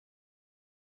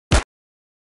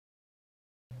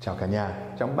Chào cả nhà,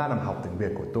 trong 3 năm học tiếng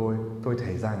Việt của tôi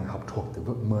thấy rằng học thuộc từ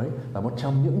vựng mới là một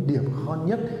trong những điểm khó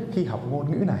nhất khi học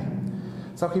ngôn ngữ này.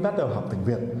 Sau khi bắt đầu học tiếng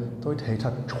Việt, tôi thấy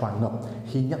thật choáng ngợp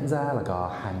khi nhận ra là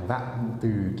có hàng vạn từ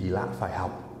kỳ lạ phải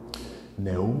học.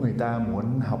 Nếu người ta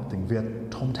muốn học tiếng Việt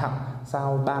thông thạo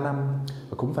sau 3 năm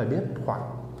và cũng phải biết khoảng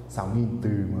 6.000 từ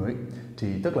mới,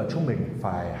 thì tức là trung bình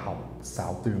phải học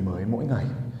 6 từ mới mỗi ngày.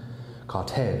 Có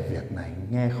thể việc này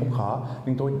nghe không khó,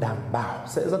 nhưng tôi đảm bảo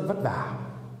sẽ rất vất vả.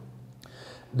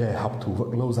 Để học từ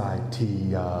vựng lâu dài thì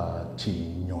chỉ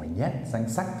nhồi nhét danh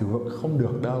sách từ vựng không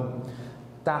được đâu.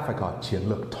 Ta phải có chiến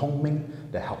lược thông minh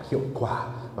để học hiệu quả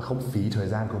và không phí thời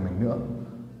gian của mình nữa.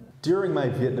 During my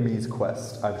Vietnamese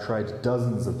quest, I've tried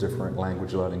dozens of different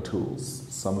language learning tools,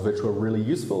 some of which were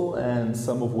really useful and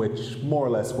some of which more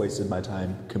or less wasted my time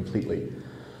completely.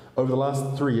 Over the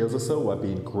last 3 years or so, I've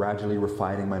been gradually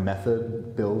refining my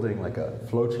method, building like a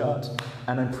flowchart,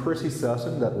 and I'm pretty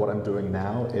certain that what I'm doing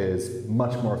now is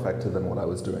much more effective than what I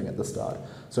was doing at the start.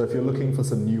 So if you're looking for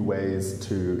some new ways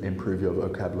to improve your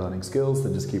vocab learning skills,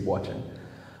 then just keep watching.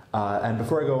 And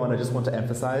before I go on, I just want to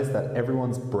emphasize that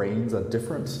everyone's brains are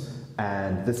different,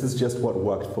 and this is just what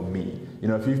worked for me. You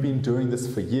know, if you've been doing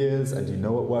this for years and you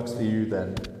know what works for you,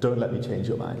 then don't let me change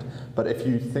your mind. But if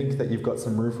you think that you've got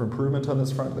some room for improvement on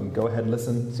this front, then go ahead and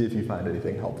listen, see if you find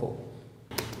anything helpful.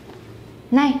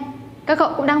 Này, các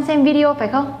cậu cũng đang xem video phải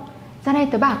không? Ra đây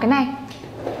tớ bảo cái này.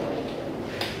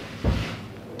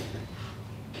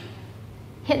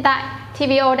 Hiện tại,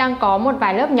 TVO đang có một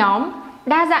vài lớp nhóm,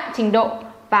 đa dạng trình độ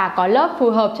và có lớp phù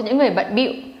hợp cho những người bận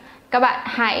bịu. Các bạn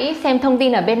hãy xem thông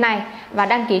tin ở bên này và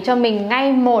đăng ký cho mình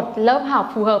ngay một lớp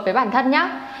học phù hợp với bản thân nhé,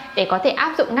 để có thể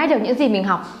áp dụng ngay được những gì mình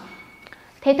học.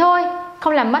 Thế thôi,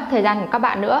 không làm mất thời gian của các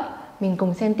bạn nữa, mình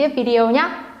cùng xem tiếp video nhé.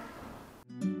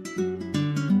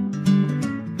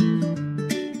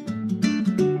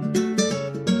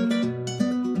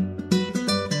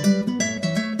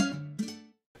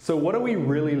 So what are we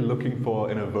really looking for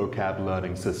in a vocab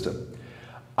learning system?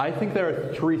 I think there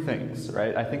are 3 things,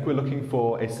 right? I think we're looking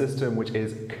for a system which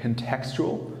is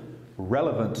contextual,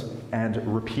 relevant, and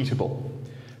repeatable.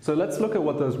 So let's look at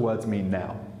what those words mean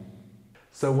now.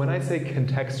 So when I say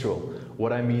contextual,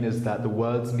 what I mean is that the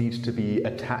words need to be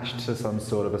attached to some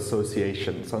sort of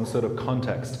association, some sort of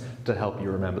context to help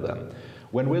you remember them.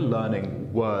 When we're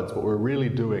learning words, what we're really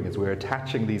doing is we're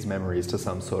attaching these memories to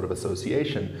some sort of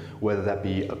association, whether that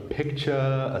be a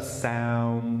picture, a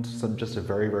sound, just a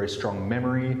very, very strong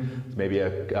memory, maybe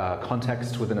a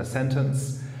context within a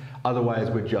sentence. Otherwise,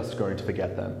 we're just going to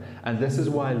forget them. And this is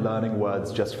why learning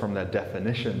words just from their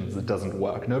definitions doesn't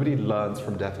work. Nobody learns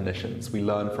from definitions. We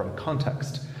learn from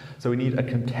context. So we need a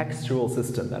contextual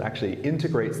system that actually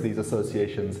integrates these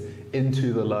associations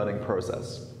into the learning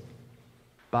process.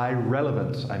 By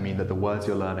relevant, I mean that the words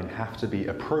you're learning have to be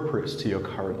appropriate to your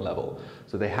current level.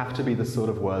 So they have to be the sort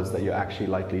of words that you're actually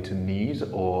likely to need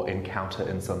or encounter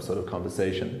in some sort of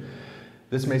conversation.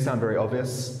 This may sound very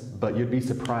obvious, but you'd be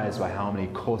surprised by how many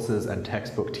courses and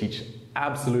textbooks teach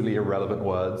absolutely irrelevant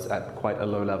words at quite a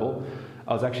low level.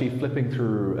 I was actually flipping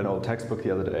through an old textbook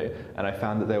the other day, and I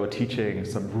found that they were teaching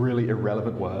some really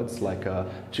irrelevant words like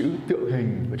chữ tiểu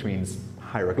hình, which means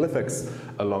hieroglyphics,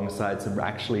 alongside some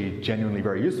actually genuinely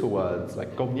very useful words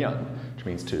like công nhận, which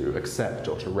means to accept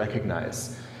or to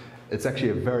recognize. It's actually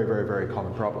a very, very, very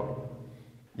common problem.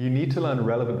 You need to learn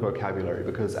relevant vocabulary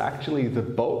because actually the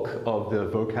bulk of the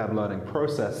vocab learning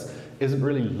process isn't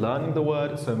really learning the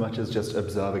word so much as just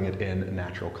observing it in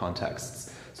natural contexts.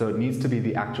 So it needs to be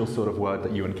the actual sort of word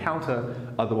that you encounter,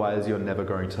 otherwise you're never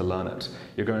going to learn it.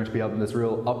 You're going to be up in this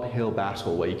real uphill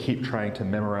battle where you keep trying to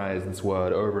memorize this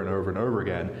word over and over and over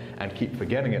again and keep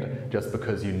forgetting it just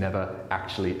because you never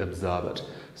actually observe it.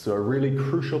 So a really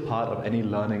crucial part of any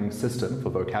learning system for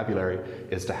vocabulary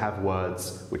is to have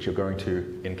words which you're going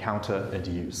to encounter and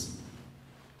use.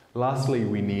 Lastly,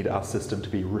 we need our system to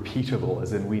be repeatable,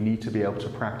 as in we need to be able to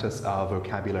practice our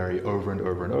vocabulary over and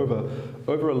over and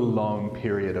over a long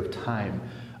period of time.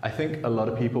 I think a lot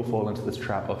of people fall into this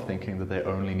trap of thinking that they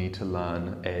only need to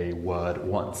learn a word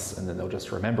once and then they'll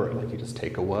just remember it. Like you just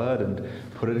take a word and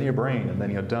put it in your brain and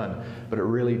then you're done. But it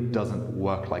really doesn't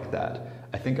work like that.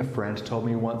 I think a friend told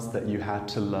me once that you had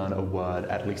to learn a word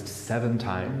at least 7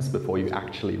 times before you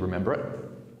actually remember it.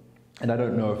 And I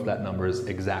don't know if that number is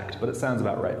exact, but it sounds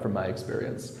about right from my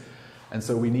experience. And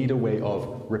so we need a way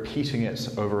of repeating it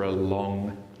over a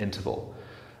long interval.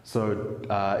 So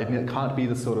it can't be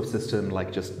the sort of system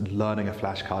like just learning a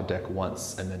flashcard deck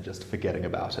once and then just forgetting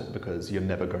about it, because you're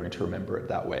never going to remember it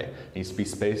that way. It needs to be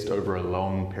spaced over a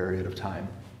long period of time.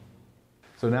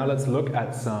 So now let's look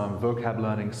at some vocab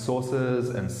learning sources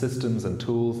and systems and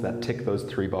tools that tick those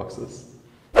 3 boxes.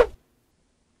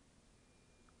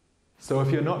 So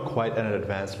if you're not quite at an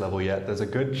advanced level yet, there's a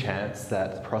good chance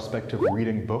that the prospect of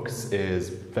reading books is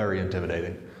very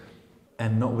intimidating.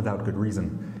 And not without good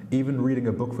reason. Even reading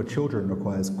a book for children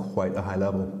requires quite a high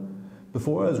level.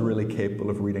 Before I was really capable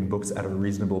of reading books at a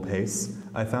reasonable pace,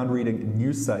 I found reading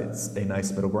news sites a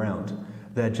nice middle ground.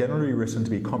 They're generally written to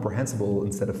be comprehensible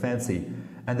instead of fancy,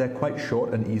 and they're quite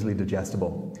short and easily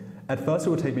digestible. At first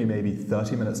it would take me maybe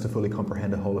 30 minutes to fully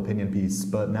comprehend a whole opinion piece,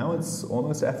 but now it's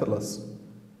almost effortless.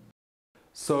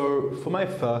 So for my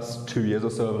first 2 years or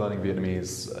so of learning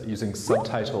Vietnamese, using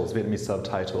subtitles, Vietnamese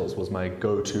subtitles, was my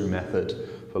go-to method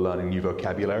for learning new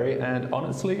vocabulary, and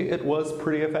honestly it was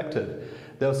pretty effective.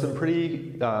 There were some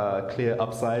pretty clear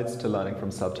upsides to learning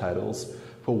from subtitles.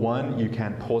 For one, you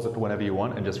can pause it whenever you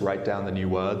want and just write down the new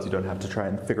words. You don't have to try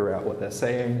and figure out what they're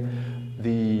saying.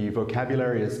 The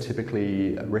vocabulary is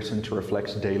typically written to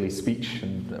reflect daily speech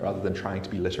rather than trying to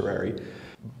be literary.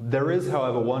 There is,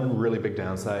 however, one really big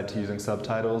downside to using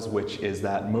subtitles, which is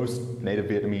that most native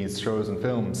Vietnamese shows and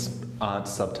films aren't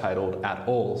subtitled at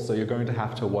all. So you're going to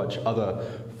have to watch other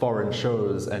foreign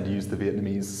shows and use the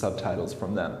Vietnamese subtitles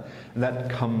from them. And that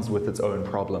comes with its own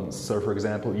problems. So for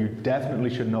example, you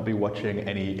definitely should not be watching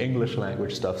any English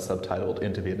language stuff subtitled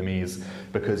into Vietnamese,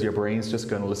 because your brain's just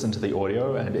going to listen to the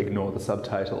audio and ignore the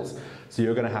subtitles. So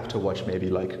you're going to have to watch maybe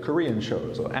like Korean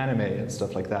shows or anime and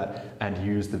stuff like that and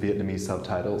use the Vietnamese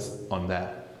subtitles on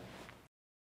there.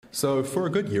 So for a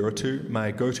good year or two,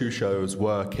 my go-to shows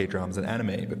were K-dramas and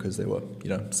anime because they were,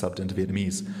 subbed into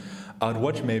Vietnamese. I'd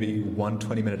watch maybe one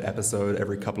 20-minute episode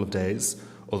every couple of days,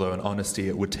 although in honesty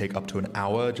it would take up to an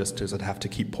hour just because I'd have to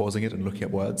keep pausing it and looking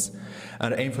at words.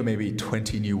 And I'd aim for maybe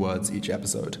 20 new words each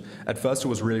episode. At first it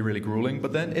was really, really grueling,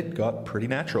 but then it got pretty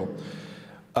natural.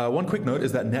 One quick note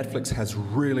is that Netflix has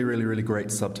really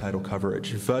great subtitle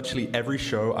coverage. Virtually every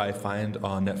show I find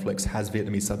on Netflix has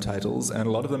Vietnamese subtitles, and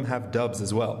a lot of them have dubs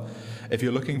as well. If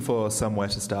you're looking for somewhere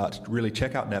to start, really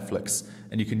check out Netflix,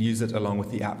 and you can use it along with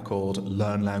the app called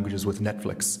Learn Languages with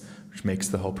Netflix, which makes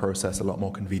the whole process a lot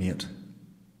more convenient.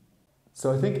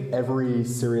 So I think every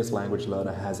serious language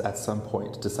learner has at some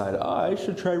point decided, I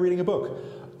should try reading a book,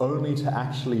 only to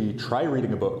actually try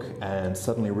reading a book and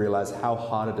suddenly realize how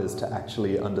hard it is to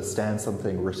actually understand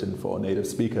something written for native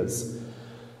speakers.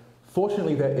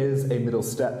 Fortunately, there is a middle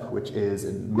step, which is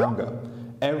in manga.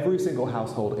 Every single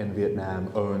household in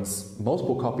Vietnam owns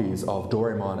multiple copies of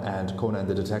Doraemon and Conan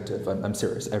the Detective. I'm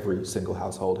serious, every single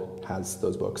household has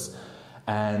those books.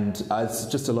 And it's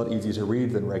just a lot easier to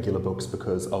read than regular books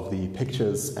because of the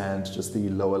pictures and just the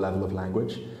lower level of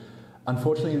language.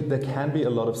 Unfortunately, there can be a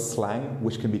lot of slang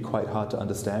which can be quite hard to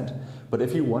understand, but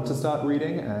if you want to start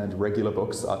reading and regular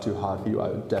books are too hard for you, I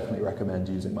would definitely recommend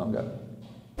using manga.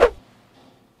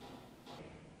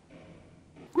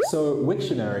 So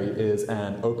Wiktionary is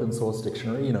an open source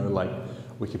dictionary, like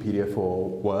Wikipedia for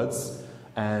words,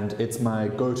 and it's my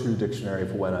go-to dictionary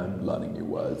for when I'm learning new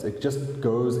words. It just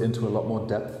goes into a lot more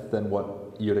depth than what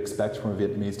you'd expect from a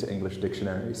Vietnamese to English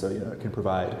dictionary. So, it can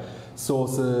provide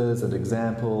sources and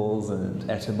examples and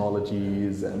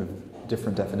etymologies and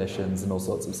different definitions and all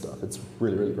sorts of stuff. It's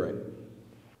really great.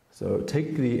 So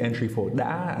take the entry for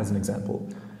đã as an example.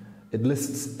 It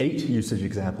lists 8 usage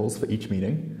examples for each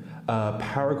meaning, a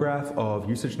paragraph of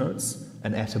usage notes,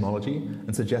 an etymology,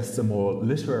 and suggests a more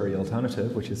literary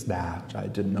alternative, which is đã, which I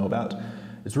didn't know about.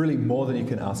 It's really more than you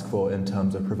can ask for in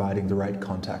terms of providing the right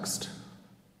context.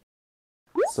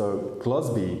 So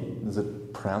Glosby, is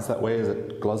it pronounced that way? Is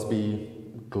it Glosby?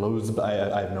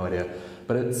 I have no idea.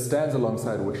 But it stands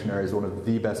alongside Wiktionary as one of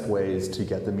the best ways to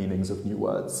get the meanings of new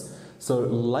words. So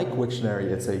like Wiktionary,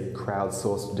 it's a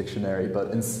crowdsourced dictionary,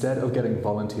 but instead of getting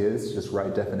volunteers to just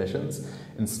write definitions,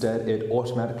 instead it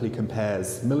automatically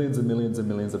compares millions and millions and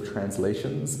millions of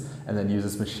translations and then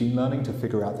uses machine learning to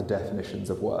figure out the definitions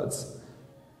of words.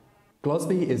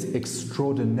 Glosby is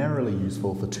extraordinarily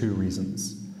useful for 2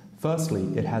 reasons.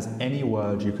 Firstly, it has any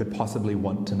word you could possibly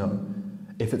want to know.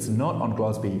 If it's not on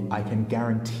Glosby, I can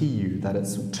guarantee you that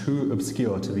it's too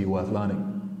obscure to be worth learning.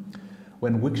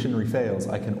 When Wiktionary fails,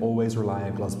 I can always rely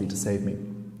on Glosby to save me.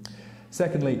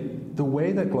 Secondly, the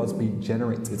way that Glosby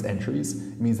generates its entries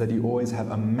means that you always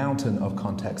have a mountain of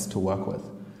context to work with.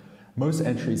 Most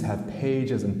entries have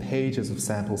pages and pages of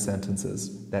sample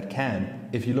sentences that can,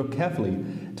 if you look carefully,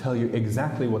 tell you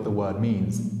exactly what the word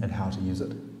means and how to use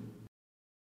it.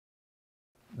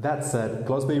 That said,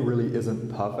 Glosby really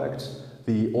isn't perfect.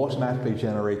 The automatically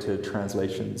generated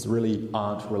translations really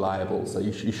aren't reliable, so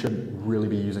you shouldn't really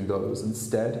be using those.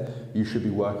 Instead, you should be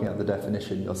working out the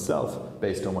definition yourself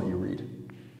based on what you read.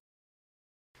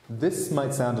 This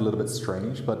might sound a little bit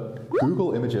strange, but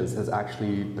Google Images has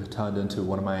actually turned into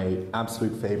one of my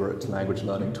absolute favorite language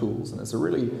learning tools, and it's a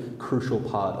really crucial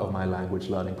part of my language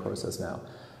learning process now.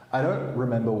 I don't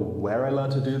remember where I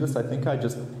learned to do this. I think I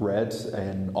just read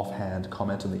an offhand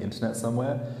comment on the internet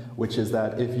somewhere, which is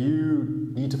that if you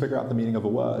need to figure out the meaning of a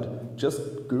word, just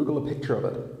Google a picture of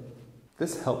it.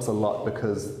 This helps a lot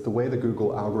because the way the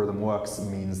Google algorithm works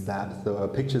means that the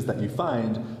pictures that you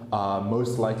find are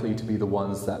most likely to be the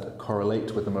ones that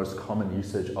correlate with the most common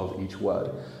usage of each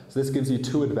word. So this gives you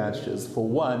two advantages. For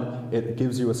one, it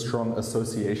gives you a strong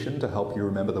association to help you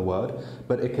remember the word,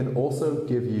 but it can also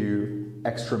give you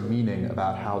extra meaning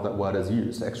about how that word is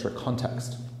used, extra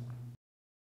context.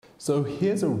 So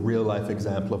here's a real-life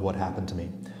example of what happened to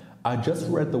me. I just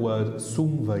read the word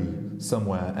sum vai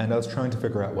somewhere and I was trying to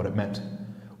figure out what it meant.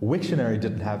 Wiktionary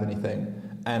didn't have anything,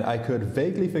 and I could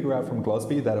vaguely figure out from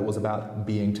Glosby that it was about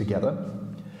being together.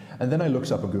 And then I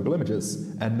looked up on Google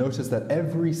Images and noticed that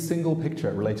every single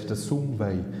picture related to sum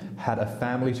vai had a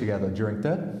family together during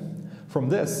Tet. From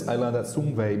this, I learned that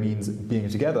sum vai means being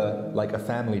together like a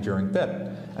family during Tet,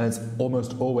 and it's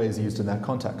almost always used in that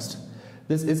context.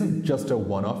 This isn't just a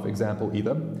one-off example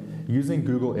either. Using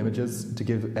Google Images to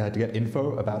get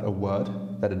info about a word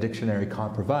that a dictionary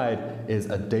can't provide is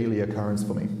a daily occurrence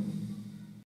for me.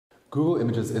 Google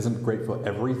Images isn't great for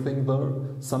everything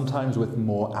though. Sometimes with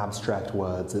more abstract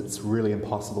words, it's really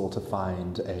impossible to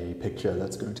find a picture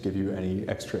that's going to give you any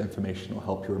extra information or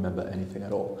help you remember anything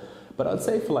at all. But I'd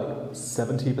say for like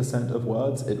 70% of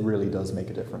words, it really does make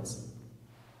a difference.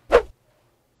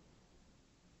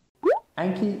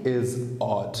 Anki is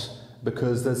odd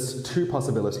because there's two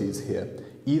possibilities here.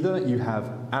 Either you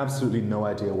have absolutely no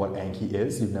idea what Anki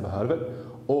is, you've never heard of it,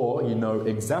 or you know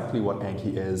exactly what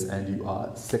Anki is and you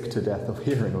are sick to death of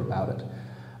hearing about it.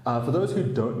 For those who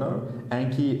don't know,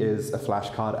 Anki is a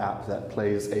flashcard app that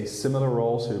plays a similar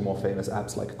role to more famous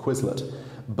apps like Quizlet,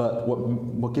 but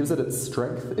what gives it its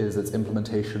strength is its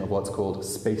implementation of what's called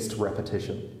spaced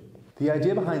repetition. The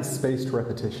idea behind spaced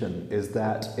repetition is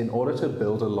that in order to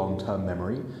build a long-term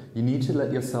memory, you need to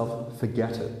let yourself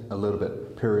forget it a little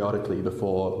bit periodically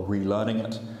before relearning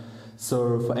it.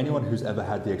 So for anyone who's ever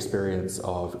had the experience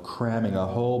of cramming a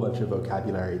whole bunch of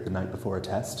vocabulary the night before a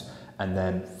test and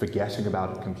then forgetting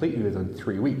about it completely within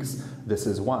 3 weeks, this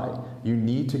is why. You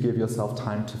need to give yourself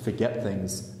time to forget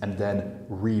things and then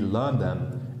relearn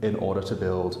them in order to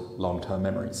build long-term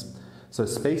memories. So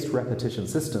spaced repetition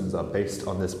systems are based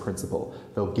on this principle.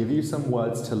 They'll give you some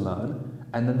words to learn,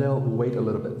 and then they'll wait a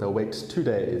little bit. They'll wait 2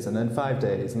 days, and then 5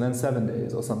 days, and then 7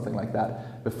 days, or something like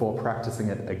that, before practicing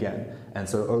it again. And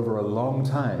so over a long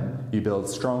time, you build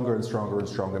stronger and stronger and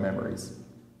stronger memories.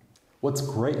 What's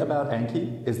great about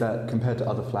Anki is that compared to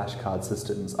other flashcard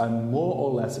systems, I'm more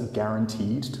or less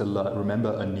guaranteed to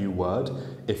remember a new word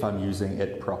if I'm using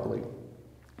it properly.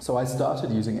 So I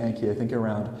started using Anki, I think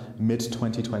around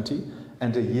mid-2020,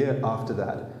 and a year after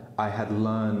that, I had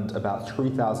learned about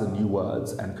 3,000 new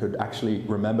words and could actually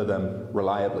remember them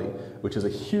reliably, which is a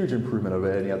huge improvement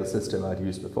over any other system I'd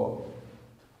used before.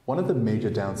 One of the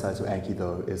major downsides of Anki,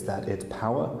 though, is that its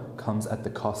power comes at the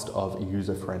cost of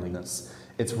user-friendliness.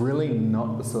 It's really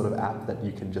not the sort of app that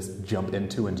you can just jump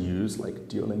into and use, like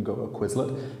Duolingo or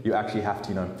Quizlet. You actually have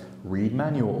to, read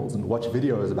manuals and watch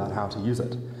videos about how to use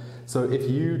it. So if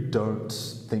you don't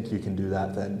think you can do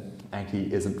that, then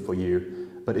Anki isn't for you.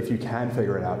 But if you can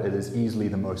figure it out, it is easily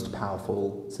the most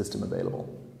powerful system available.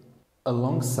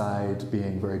 Alongside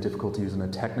being very difficult to use on a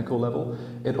technical level,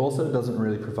 it also doesn't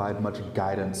really provide much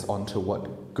guidance onto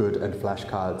what good and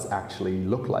flashcards actually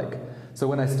look like. So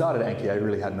when I started Anki, I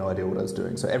really had no idea what I was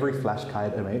doing. So every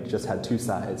flashcard I made just had two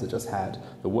sides. It just had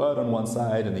the word on one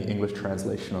side and the English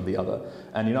translation on the other.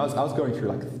 And I was going through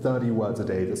like 30 words a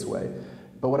day this way.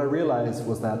 But what I realized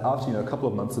was that after a couple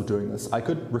of months of doing this, I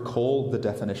could recall the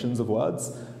definitions of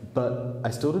words, but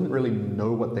I still didn't really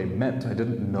know what they meant. I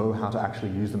didn't know how to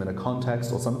actually use them in a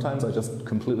context, or sometimes I just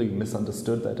completely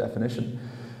misunderstood their definition.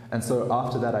 And so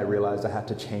after that, I realized I had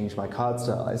to change my card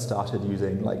style. I started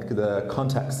using the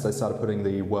context. I started putting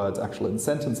the words actually in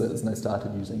sentences, and I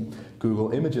started using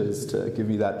Google Images to give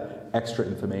me that extra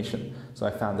information. So I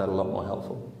found that a lot more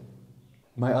helpful.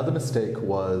 My other mistake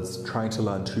was trying to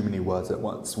learn too many words at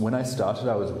once. When I started,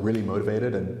 I was really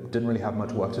motivated and didn't really have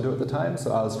much work to do at the time,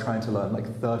 so I was trying to learn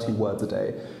 30 words a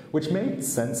day, which made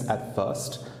sense at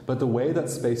first, but the way that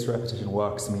spaced repetition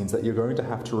works means that you're going to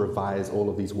have to revise all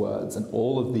of these words, and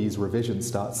all of these revisions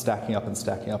start stacking up and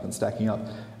stacking up and stacking up,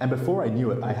 And before I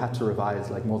knew it, I had to revise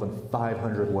like more than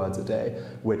 500 words a day,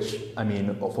 which, I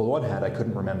mean, for one hand, I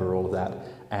couldn't remember all of that.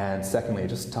 And secondly, it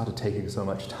just started taking so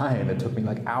much time. It took me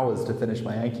like hours to finish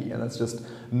my Anki, and that's just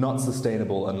not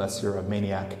sustainable unless you're a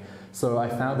maniac. So I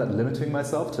found that limiting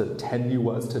myself to 10 new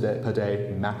words per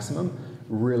day maximum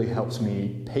really helped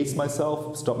me pace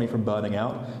myself, stop me from burning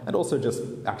out, and also just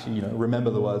actually, remember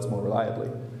the words more reliably.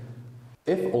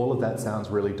 If all of that sounds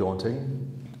really daunting,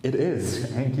 it is.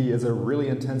 Anki is a really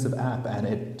intensive app, and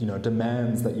it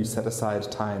demands that you set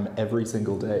aside time every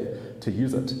single day to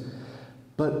use it.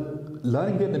 But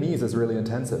learning Vietnamese is really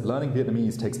intensive. Learning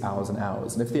Vietnamese takes hours and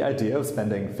hours. And if the idea of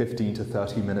spending 15 to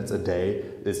 30 minutes a day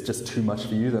is just too much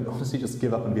for you, then honestly just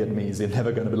give up on Vietnamese. You're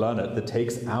never going to learn it. It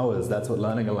takes hours. That's what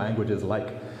learning a language is like.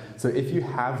 So if you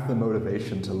have the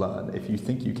motivation to learn, if you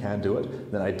think you can do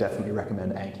it, then I definitely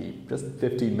recommend Anki. Just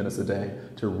 15 minutes a day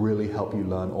to really help you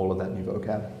learn all of that new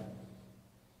vocab.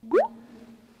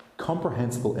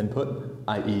 Comprehensible input,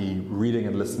 i.e. reading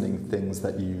and listening things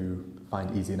that you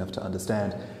find easy enough to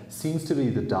understand, seems to be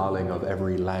the darling of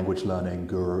every language learning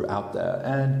guru out there,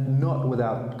 and not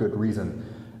without good reason.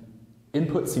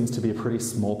 Input seems to be a pretty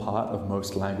small part of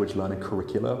most language learning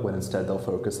curricula, when instead they'll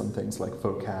focus on things like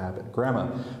vocab and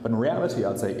grammar. But in reality,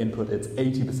 I'd say input is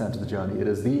 80% of the journey. It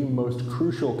is the most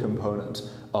crucial component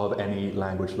of any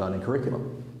language learning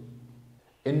curriculum.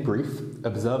 In brief,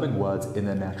 observing words in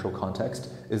their natural context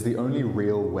is the only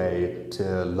real way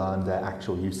to learn their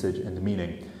actual usage and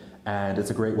meaning. And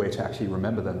it's a great way to actually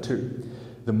remember them too.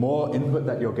 The more input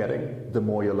that you're getting, the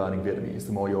more you're learning Vietnamese.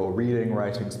 The more you're reading,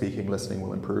 writing, speaking, listening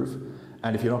will improve.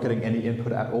 And if you're not getting any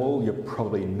input at all, you're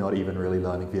probably not even really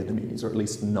learning Vietnamese, or at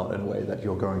least not in a way that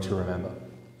you're going to remember.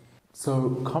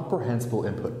 So comprehensible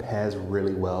input pairs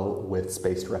really well with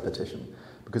spaced repetition.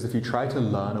 Because if you try to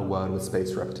learn a word with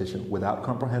spaced repetition without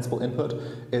comprehensible input,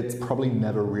 it's probably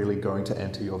never really going to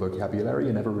enter your vocabulary.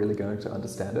 You're never really going to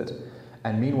understand it.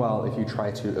 And meanwhile, if you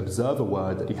try to observe a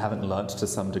word that you haven't learnt to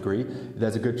some degree,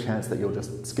 there's a good chance that you'll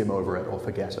just skim over it or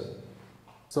forget it.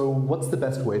 So what's the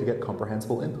best way to get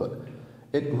comprehensible input?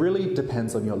 It really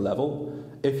depends on your level.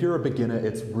 If you're a beginner,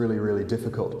 it's really, really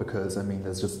difficult because,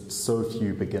 there's just so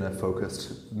few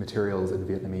beginner-focused materials in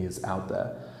Vietnamese out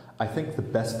there. I think the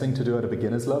best thing to do at a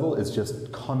beginner's level is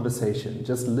just conversation,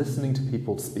 just listening to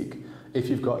people speak. If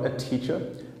you've got a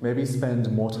teacher, maybe spend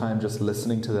more time just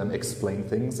listening to them explain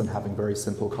things, and having very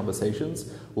simple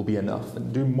conversations will be enough.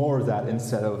 And do more of that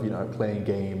instead of, playing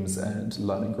games and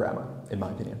learning grammar, in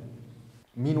my opinion.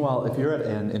 Meanwhile, if you're at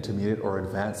an intermediate or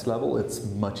advanced level, it's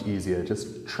much easier.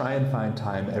 Just try and find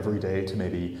time every day to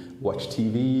maybe watch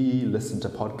TV, listen to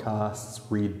podcasts,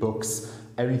 read books.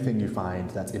 Everything you find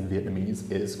that's in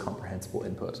Vietnamese is comprehensible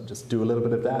input. Just do a little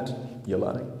bit of that, you're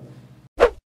learning.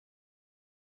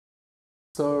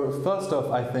 So first off,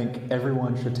 I think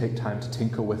everyone should take time to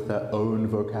tinker with their own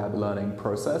vocab learning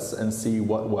process and see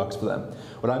what works for them.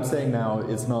 What I'm saying now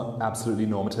is not absolutely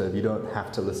normative. You don't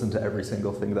have to listen to every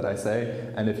single thing that I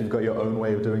say. And if you've got your own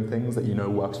way of doing things that you know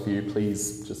works for you,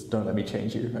 please just don't let me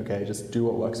change you, okay? Just do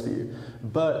what works for you.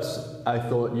 But I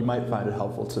thought you might find it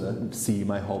helpful to see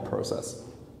my whole process.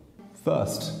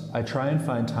 First, I try and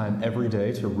find time every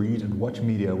day to read and watch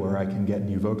media where I can get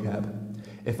new vocab.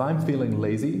 If I'm feeling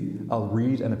lazy, I'll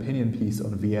read an opinion piece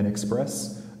on VN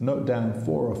Express, note down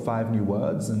 4 or 5 new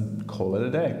words, and call it a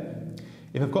day.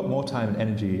 If I've got more time and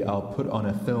energy, I'll put on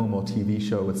a film or TV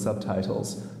show with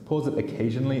subtitles, pause it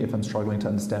occasionally if I'm struggling to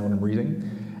understand what I'm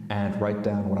reading, and write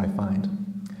down what I find.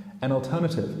 An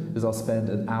alternative is I'll spend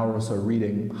an hour or so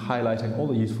reading, highlighting all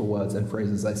the useful words and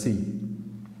phrases I see.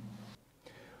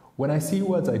 When I see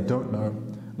words I don't know,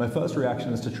 my first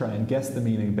reaction is to try and guess the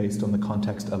meaning based on the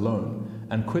context alone,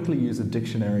 and quickly use a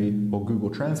dictionary or Google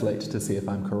Translate to see if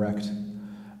I'm correct.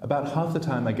 About half the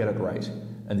time I get it right,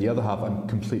 and the other half I'm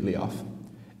completely off.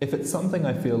 If it's something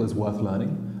I feel is worth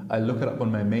learning, I look it up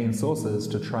on my main sources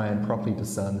to try and properly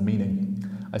discern the meaning.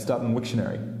 I start in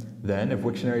Wiktionary. Then, if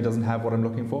Wiktionary doesn't have what I'm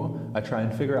looking for, I try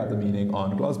and figure out the meaning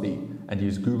on Glosby, and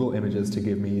use Google Images to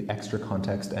give me extra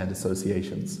context and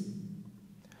associations.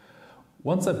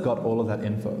 Once I've got all of that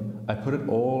info, I put it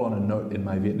all on a note in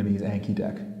my Vietnamese Anki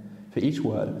deck. For each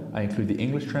word, I include the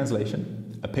English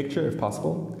translation, a picture if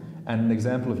possible, and an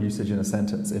example of usage in a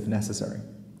sentence if necessary.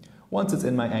 Once it's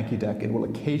in my Anki deck, it will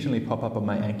occasionally pop up on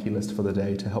my Anki list for the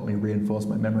day to help me reinforce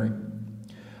my memory.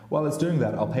 While it's doing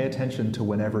that, I'll pay attention to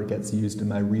whenever it gets used in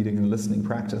my reading and listening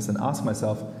practice and ask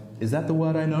myself, is that the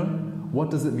word I know? What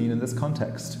does it mean in this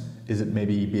context? Is it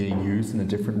maybe being used in a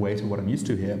different way to what I'm used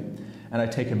to here? And I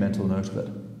take a mental note of it.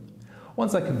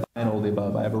 Once I combine all the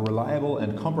above, I have a reliable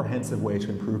and comprehensive way to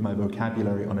improve my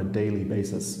vocabulary on a daily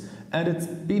basis, and it's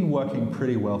been working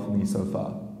pretty well for me so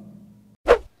far.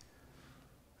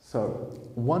 So,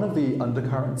 one of the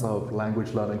undercurrents of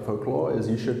language learning folklore is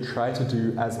you should try to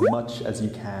do as much as you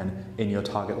can in your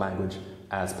target language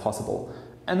as possible.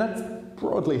 And that's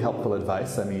broadly helpful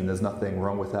advice. I mean, there's nothing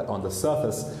wrong with that on the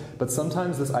surface, but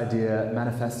sometimes this idea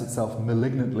manifests itself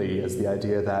malignantly as the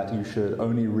idea that you should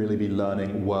only really be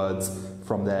learning words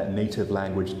from their native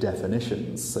language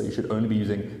definitions. So you should only be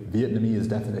using Vietnamese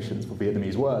definitions for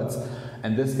Vietnamese words.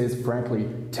 And this is frankly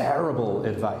terrible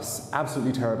advice,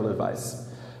 absolutely terrible advice.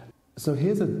 So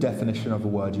here's a definition of a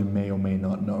word you may or may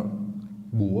not know.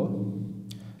 Búa.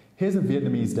 Here's a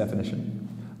Vietnamese definition.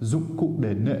 Dụng cụ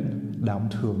để nện đóng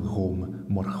thường gồm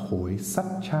một khối sắt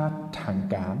chát thẳng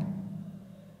cán.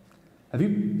 Have you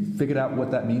figured out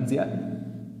what that means yet?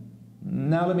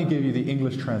 Now let me give you the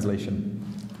English translation.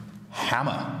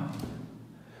 Hammer.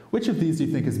 Which of these do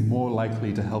you think is more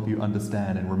likely to help you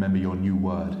understand and remember your new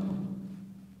word?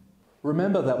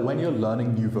 Remember that when you're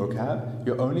learning new vocab,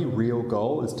 your only real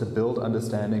goal is to build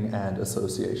understanding and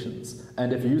associations.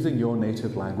 And if using your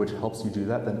native language helps you do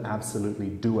that, then absolutely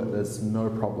do it. There's no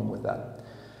problem with that.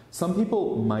 Some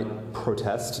people might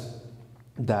protest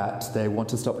that they want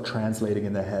to stop translating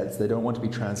in their heads. They don't want to be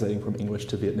translating from English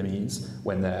to Vietnamese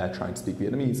when they're trying to speak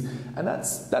Vietnamese. And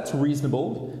that's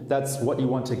reasonable. That's what you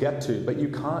want to get to, but you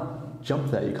can't jump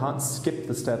there. You can't skip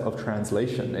the step of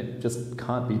translation. It just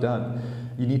can't be done.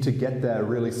 You need to get there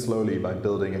really slowly by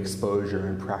building exposure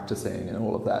and practicing and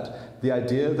all of that. The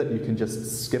idea that you can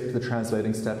just skip the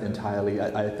translating step entirely,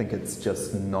 I think it's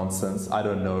just nonsense. I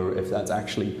don't know if that's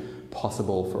actually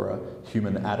possible for a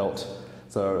human adult.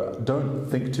 So don't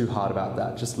think too hard about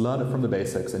that. Just learn it from the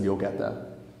basics and you'll get there.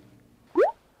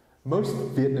 Most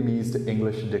Vietnamese to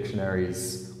English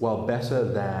dictionaries, while better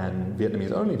than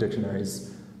Vietnamese-only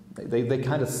dictionaries, they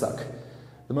kind of suck.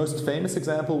 The most famous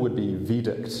example would be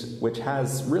Vdict, which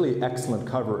has really excellent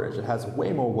coverage. It has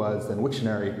way more words than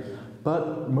Wiktionary,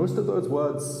 but most of those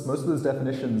words, most of those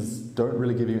definitions don't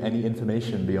really give you any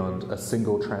information beyond a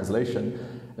single translation.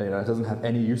 You know, it doesn't have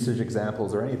any usage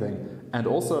examples or anything. And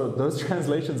also, those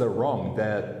translations are wrong.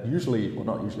 They're usually, well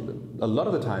not usually, but a lot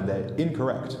of the time, they're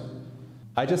incorrect.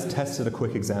 I just tested a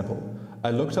quick example.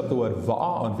 I looked up the word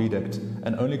var on Vdict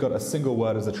and only got a single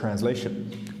word as a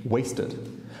translation,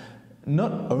 wasted.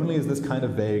 Not only is this kind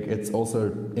of vague, it's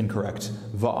also incorrect.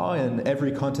 Var in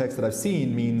every context that I've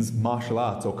seen means martial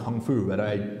arts or kung fu, and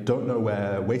I don't know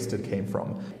where wasted came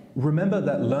from. Remember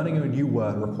that learning a new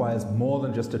word requires more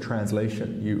than just a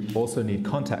translation. You also need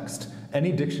context.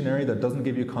 Any dictionary that doesn't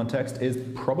give you context is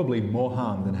probably more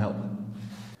harm than help.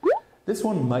 This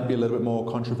one might be a little bit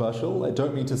more controversial. I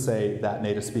don't mean to say that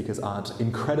native speakers aren't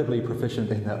incredibly proficient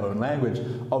in their own language.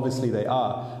 Obviously they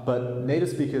are, but native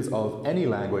speakers of any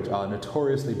language are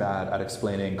notoriously bad at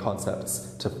explaining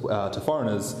concepts to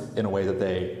foreigners in a way that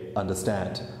they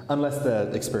understand, unless they're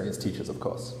experienced teachers, of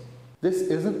course. This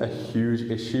isn't a huge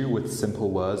issue with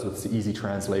simple words with easy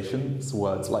translations,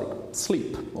 words like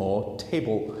sleep or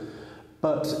table.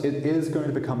 But it is going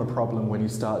to become a problem when you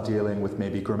start dealing with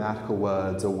maybe grammatical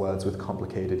words or words with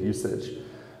complicated usage.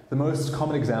 The most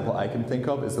common example I can think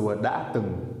of is the word đã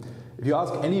từng. If you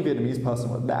ask any Vietnamese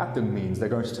person what đã từng means, they're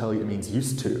going to tell you it means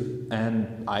used to.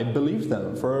 And I believed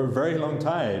them for a very long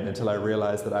time until I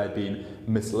realized that I had been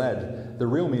misled. The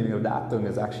real meaning of đã từng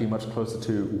is actually much closer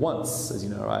to once, as you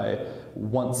know, I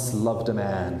once loved a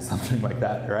man, something like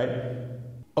that, right?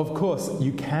 Of course,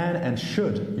 you can and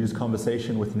should use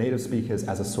conversation with native speakers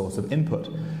as a source of input,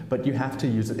 but you have to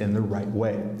use it in the right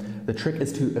way. The trick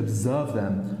is to observe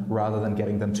them rather than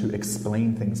getting them to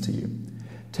explain things to you.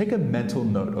 Take a mental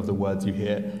note of the words you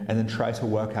hear and then try to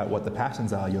work out what the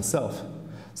patterns are yourself.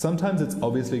 Sometimes it's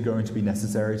obviously going to be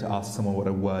necessary to ask someone what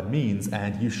a word means,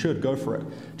 and you should go for it.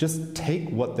 Just take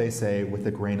what they say with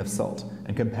a grain of salt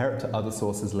and compare it to other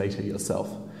sources later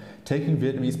yourself. Taking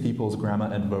Vietnamese people's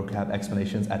grammar and vocab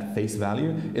explanations at face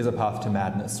value is a path to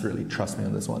madness, really, trust me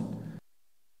on this one.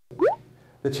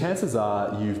 The chances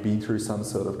are you've been through some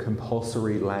sort of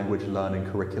compulsory language learning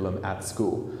curriculum at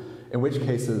school, in which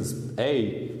cases,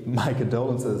 A, my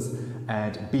condolences,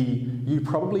 and B, you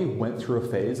probably went through a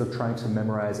phase of trying to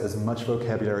memorize as much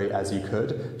vocabulary as you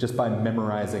could just by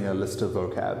memorizing a list of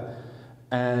vocab.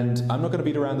 And I'm not going to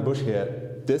beat around the bush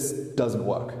here, this doesn't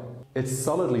work. It's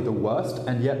solidly the worst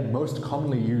and yet most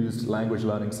commonly used language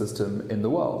learning system in the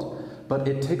world. But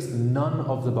it ticks none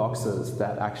of the boxes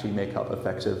that actually make up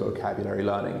effective vocabulary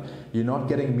learning. You're not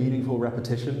getting meaningful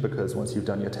repetition because once you've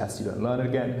done your test you don't learn it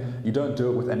again. You don't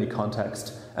do it with any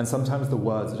context. And sometimes the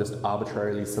words are just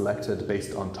arbitrarily selected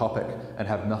based on topic and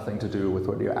have nothing to do with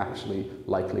what you're actually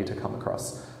likely to come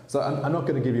across. So I'm not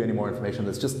going to give you any more information on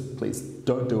this. Just please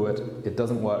don't do it. It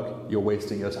doesn't work. You're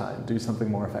wasting your time. Do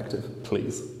something more effective,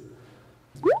 please.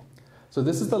 So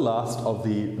this is the last of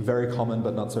the very common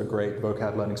but not so great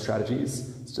vocab learning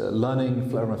strategies. It's learning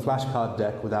from a flashcard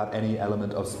deck without any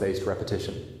element of spaced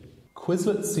repetition.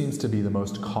 Quizlet seems to be the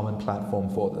most common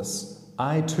platform for this.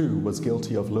 I too was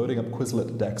guilty of loading up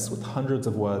Quizlet decks with hundreds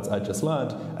of words I just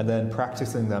learned and then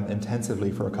practicing them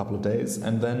intensively for a couple of days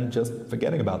and then just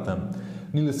forgetting about them.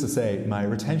 Needless to say, my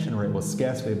retention rate was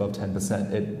scarcely above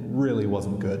 10%. It really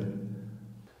wasn't good.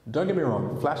 Don't get me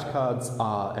wrong, flashcards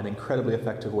are an incredibly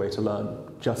effective way to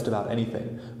learn just about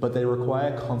anything, but they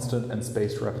require constant and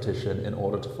spaced repetition in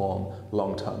order to form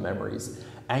long-term memories.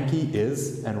 Anki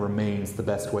is and remains the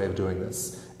best way of doing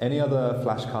this. Any other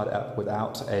flashcard app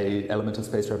without an element of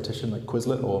spaced repetition like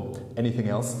Quizlet or anything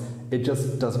else, it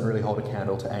just doesn't really hold a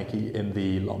candle to Anki in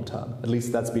the long term. At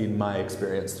least that's been my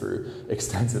experience through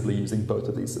extensively using both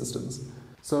of these systems.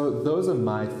 So those are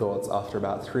my thoughts after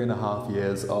about 3.5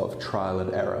 years of trial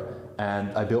and error.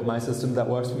 And I built my system that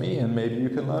works for me, and maybe you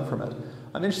can learn from it.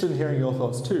 I'm interested in hearing your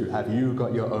thoughts too. Have you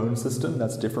got your own system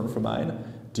that's different from mine?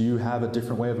 Do you have a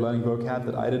different way of learning vocab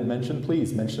that I didn't mention?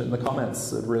 Please mention it in the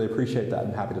comments. I'd really appreciate that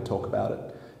and happy to talk about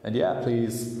it. And yeah,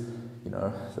 please,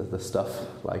 the stuff,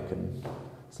 like and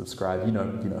subscribe. You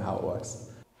know how it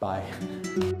works. Bye.